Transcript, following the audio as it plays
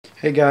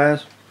Hey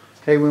guys,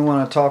 hey, we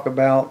want to talk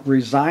about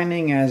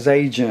resigning as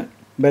agent.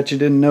 Bet you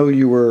didn't know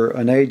you were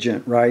an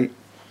agent, right?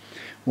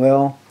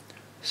 Well,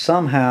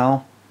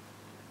 somehow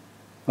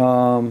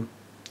the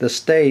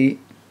state,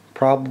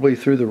 probably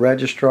through the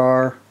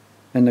registrar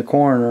and the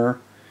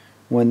coroner,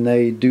 when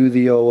they do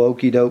the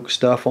okey doke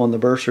stuff on the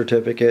birth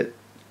certificate,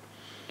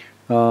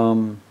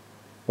 or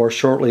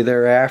shortly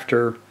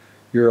thereafter,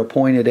 you're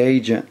appointed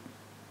agent.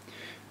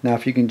 Now,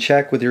 if you can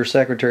check with your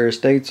Secretary of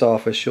State's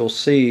office, you'll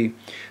see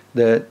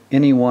that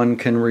anyone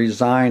can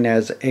resign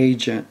as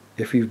agent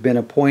if you've been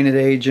appointed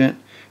agent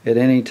at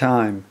any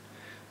time.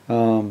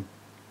 So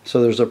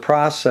there's a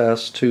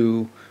process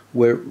to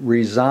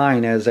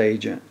resign as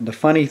agent. The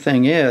funny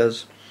thing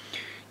is,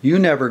 you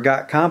never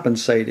got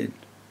compensated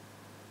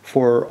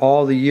for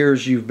all the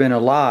years you've been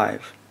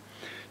alive.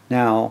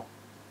 Now,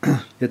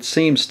 it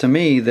seems to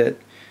me that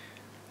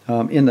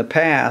in the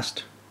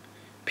past,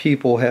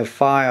 people have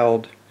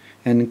filed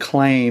and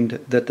claimed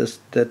that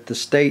the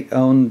state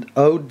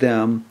owed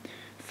them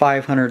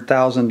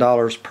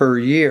 $500,000 per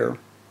year,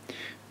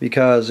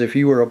 because if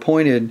you were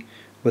appointed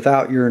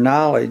without your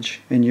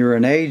knowledge and you're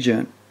an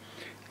agent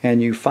and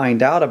you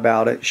find out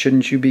about it,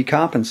 shouldn't you be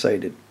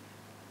compensated?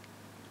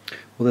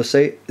 Well,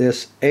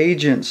 this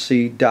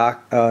agency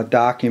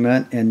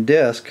document and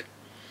disc,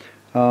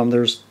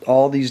 there's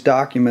all these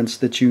documents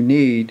that you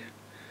need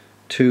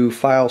to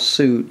file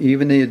suit.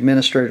 Even the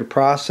administrative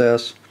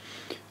process,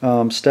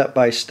 step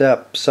by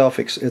step,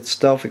 it's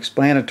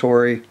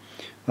self-explanatory.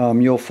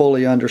 You'll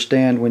fully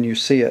understand when you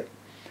see it.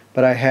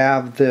 But I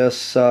have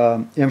this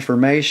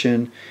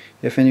information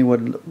if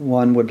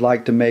anyone would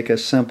like to make a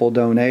simple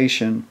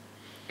donation.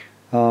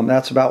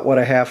 That's about what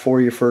I have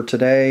for you for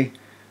today.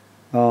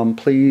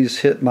 Please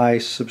hit my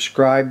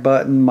subscribe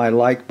button, my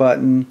like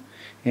button,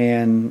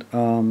 and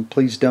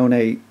please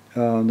donate.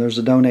 There's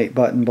a donate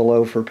button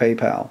below for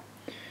PayPal.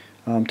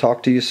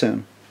 Talk to you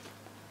soon.